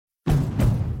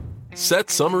Set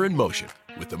summer in motion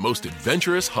with the most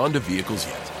adventurous Honda vehicles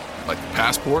yet, like the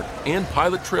Passport and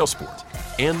Pilot Trail Sport,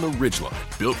 and the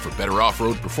Ridgeline, built for better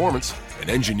off-road performance and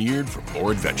engineered for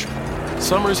more adventure.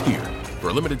 Summer's here. For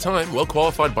a limited time,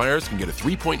 well-qualified buyers can get a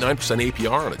 3.9%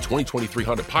 APR on a 2023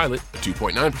 Honda Pilot, a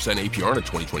 2.9% APR on a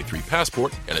 2023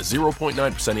 Passport, and a 0.9%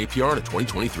 APR on a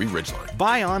 2023 Ridgeline.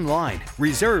 Buy online,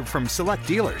 reserve from select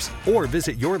dealers, or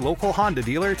visit your local Honda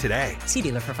dealer today. See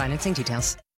dealer for financing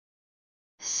details.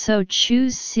 So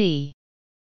choose C.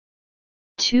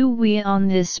 2. We on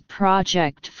this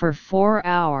project for 4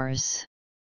 hours.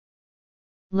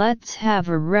 Let's have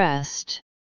a rest.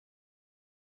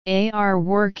 A are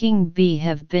working, B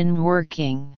have been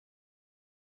working.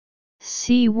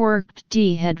 C worked,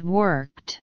 D had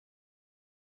worked.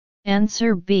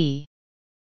 Answer B.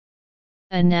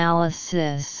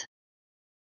 Analysis.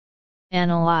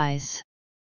 Analyze.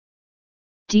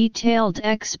 Detailed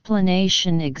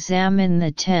explanation. Examine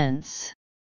the tense.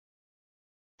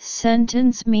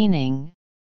 Sentence meaning: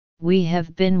 we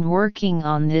have been working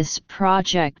on this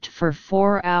project for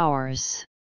 4 hours.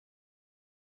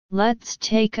 Let's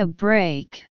take a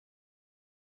break.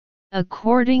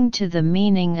 According to the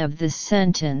meaning of the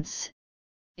sentence,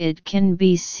 it can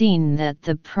be seen that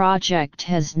the project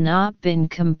has not been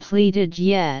completed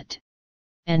yet,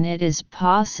 and it is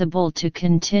possible to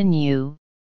continue,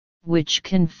 which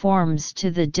conforms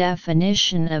to the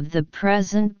definition of the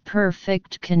present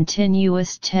perfect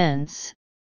continuous tense,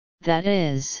 that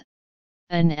is,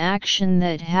 an action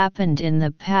that happened in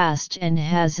the past and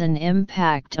has an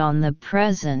impact on the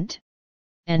present,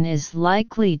 and is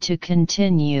likely to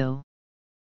continue.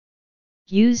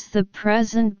 Use the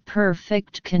present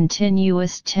perfect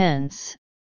continuous tense,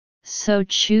 so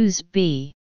choose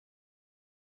B.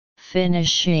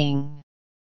 Finishing.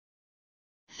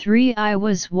 3. I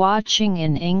was watching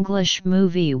an English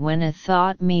movie when it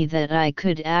thought me that I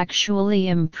could actually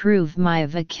improve my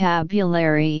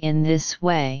vocabulary in this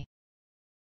way.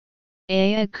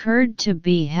 A occurred to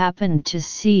B, happened to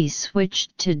C,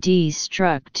 switched to D,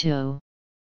 struck to.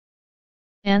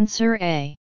 Answer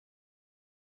A.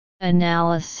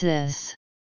 Analysis.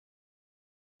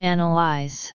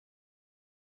 Analyze.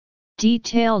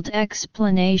 Detailed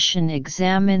explanation.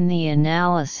 Examine the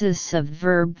analysis of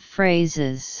verb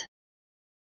phrases.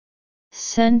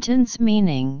 Sentence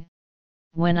meaning: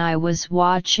 when I was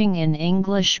watching an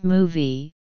English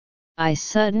movie, I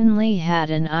suddenly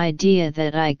had an idea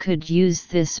that I could use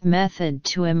this method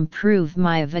to improve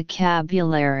my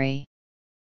vocabulary.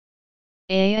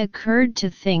 A occurred to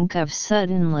think of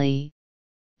suddenly,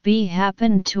 B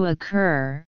happened to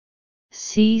occur,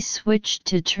 C switched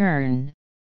to turn,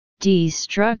 D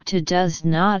struck to. Does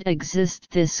not exist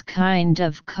this kind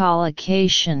of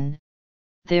collocation,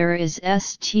 there is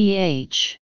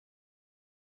STH.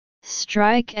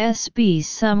 Strike SB,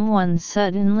 someone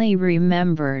suddenly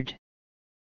remembered.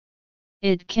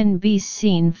 It can be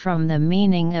seen from the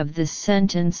meaning of the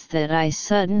sentence that I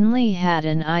suddenly had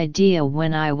an idea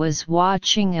when I was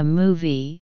watching a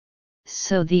movie,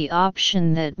 so the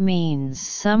option that means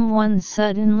someone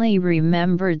suddenly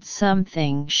remembered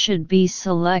something should be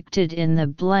selected in the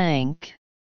blank.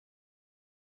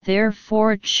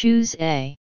 Therefore choose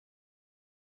A.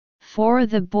 4.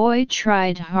 The boy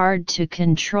tried hard to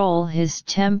control his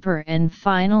temper and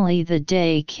finally the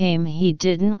day came he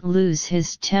didn't lose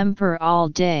his temper all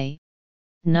day,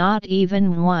 not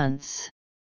even once.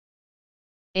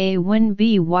 A when,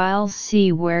 B while,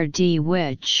 C where, D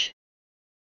which.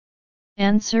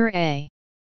 Answer A.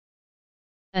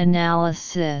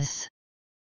 Analysis.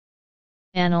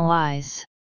 Analyze.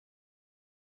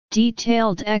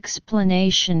 Detailed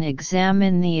explanation.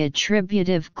 Examine the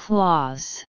attributive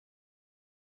clause.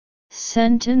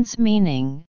 Sentence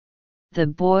meaning: the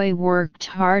boy worked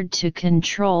hard to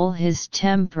control his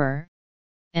temper,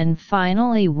 and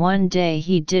finally one day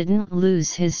he didn't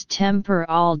lose his temper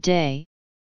all day,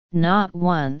 not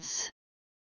once.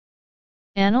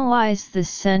 Analyze the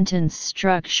sentence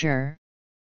structure,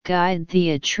 guide the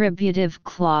attributive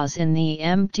clause in the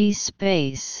empty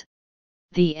space,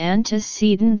 the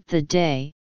antecedent the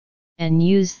day, and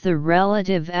use the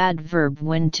relative adverb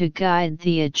when to guide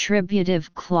the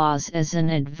attributive clause as an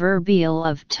adverbial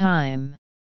of time.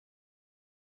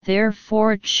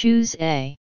 Therefore choose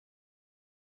A.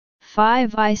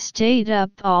 5. I stayed up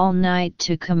all night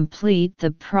to complete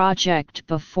the project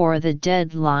before the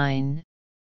deadline,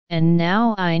 and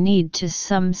now I need to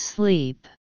some sleep.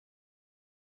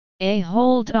 A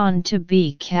hold on to,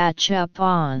 B catch up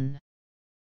on.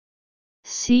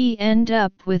 C end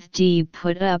up with, D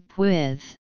put up with.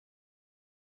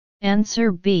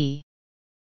 Answer B.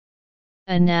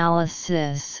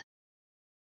 Analysis.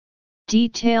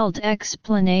 Detailed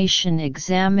explanation.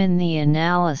 Examine the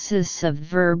analysis of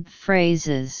verb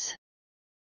phrases.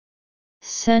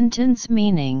 Sentence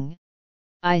meaning: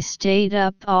 I stayed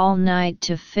up all night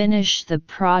to finish the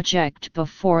project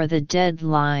before the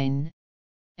deadline,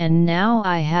 and now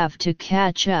I have to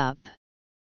catch up.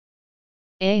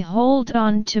 A. Hold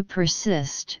on to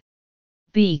persist.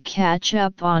 B. Catch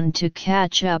up on to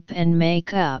catch up and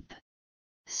make up.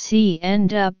 C.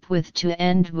 End up with to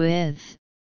end with.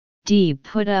 D.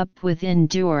 Put up with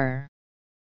endure.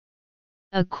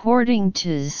 According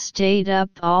to stayed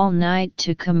up all night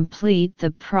to complete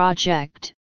the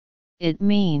project, it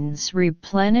means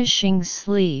replenishing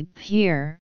sleep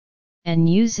here, and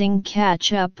using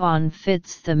catch up on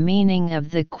fits the meaning of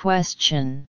the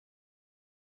question.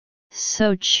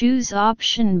 So choose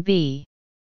option B.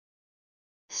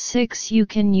 6. You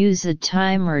can use a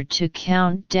timer to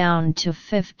count down to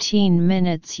 15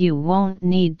 minutes. You won't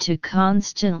need to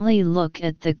constantly look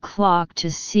at the clock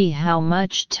to see how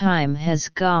much time has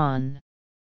gone.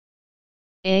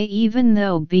 A. Even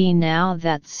though. B. Now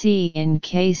that. C. In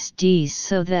case. D.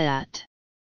 So that.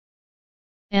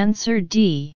 Answer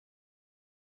D.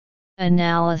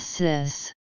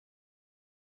 Analysis.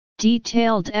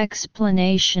 Detailed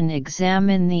explanation.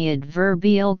 Examine the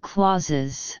adverbial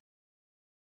clauses.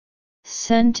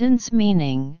 Sentence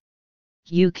meaning: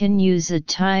 you can use a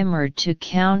timer to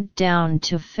count down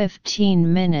to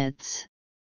 15 minutes,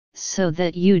 so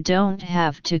that you don't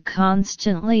have to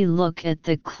constantly look at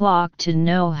the clock to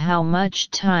know how much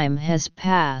time has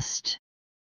passed.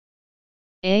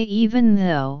 A. Even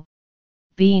though.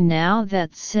 B. Now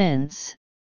that. Since.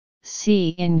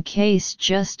 C. In case.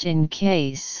 Just in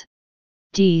case.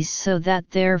 D. So that.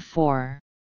 Therefore.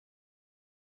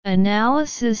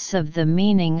 Analysis of the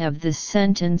meaning of the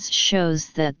sentence shows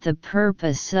that the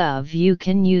purpose of you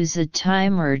can use a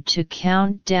timer to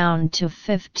count down to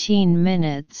 15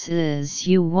 minutes is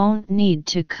you won't need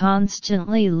to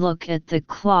constantly look at the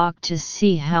clock to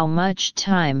see how much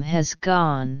time has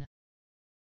gone.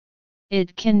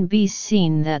 It can be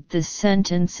seen that the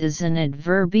sentence is an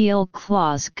adverbial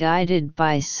clause guided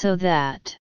by so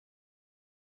that.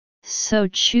 So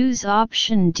choose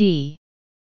option D.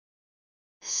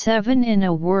 7. In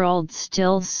a world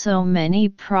still so many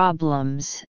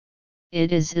problems,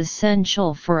 it is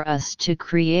essential for us to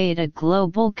create a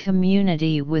global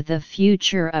community with a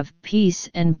future of peace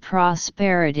and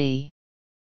prosperity.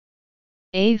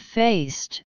 A.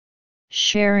 Faced.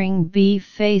 Sharing. B.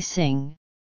 Facing.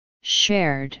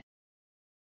 Shared.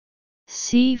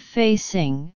 C.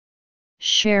 Facing.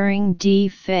 Sharing. D.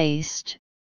 Faced.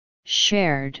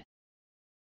 Shared.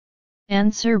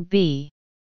 Answer B.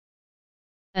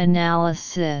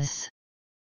 Analysis.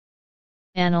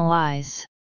 Analyze.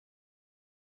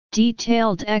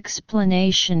 Detailed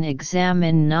explanation.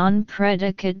 Examine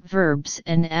non-predicate verbs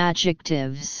and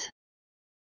adjectives.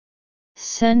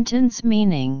 Sentence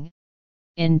meaning: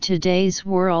 in today's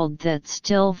world that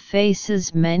still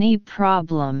faces many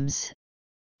problems,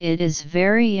 it is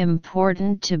very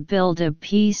important to build a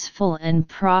peaceful and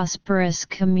prosperous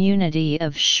community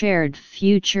of shared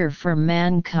future for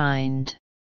mankind.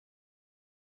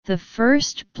 The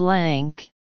first blank,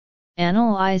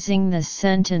 analyzing the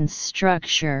sentence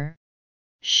structure,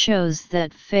 shows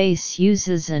that face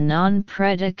uses a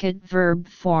non-predicate verb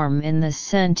form in the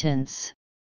sentence,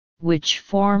 which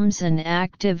forms an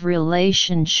active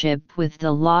relationship with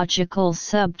the logical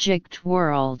subject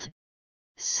world,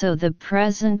 so the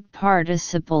present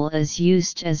participle is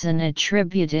used as an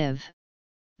attributive.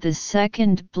 The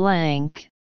second blank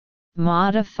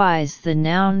modifies the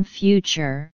noun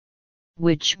future,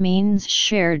 which means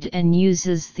shared, and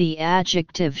uses the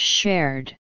adjective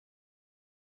shared.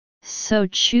 So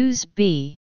choose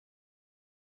B.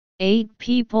 8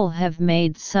 people have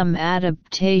made some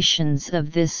adaptations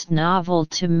of this novel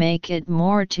to make it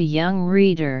more to young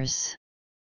readers.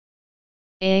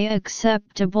 A.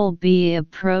 Acceptable. B.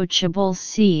 Approachable.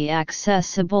 C.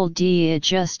 Accessible. D.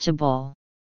 Adjustable.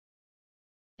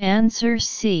 Answer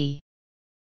C.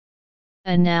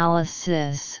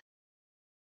 Analysis.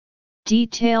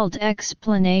 Detailed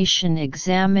explanation.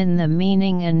 Examine the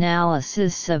meaning.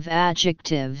 Analysis of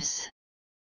adjectives.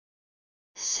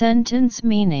 Sentence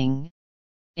meaning: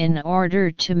 in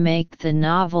order to make the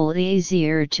novel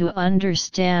easier to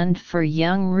understand for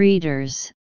young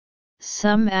readers,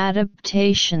 some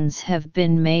adaptations have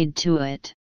been made to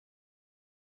it.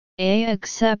 A.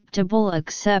 Acceptable.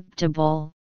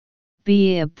 Acceptable.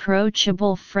 B.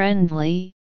 Approachable.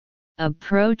 Friendly.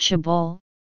 Approachable.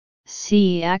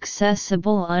 C.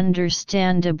 Accessible.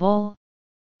 Understandable.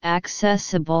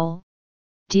 Accessible.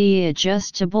 D.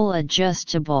 Adjustable.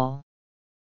 Adjustable.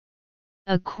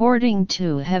 according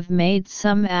to have made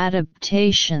some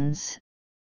adaptations.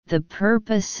 The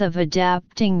purpose of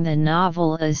adapting the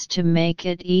novel is to make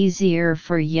it easier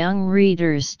for young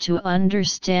readers to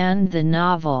understand the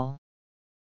novel.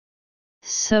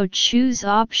 So choose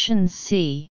option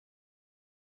C.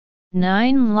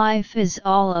 9. Life is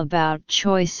all about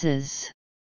choices.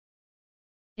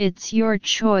 It's your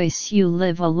choice you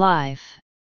live a life.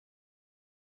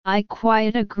 I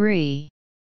quite agree.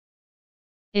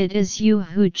 It is you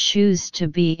who choose to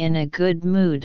be in a good mood.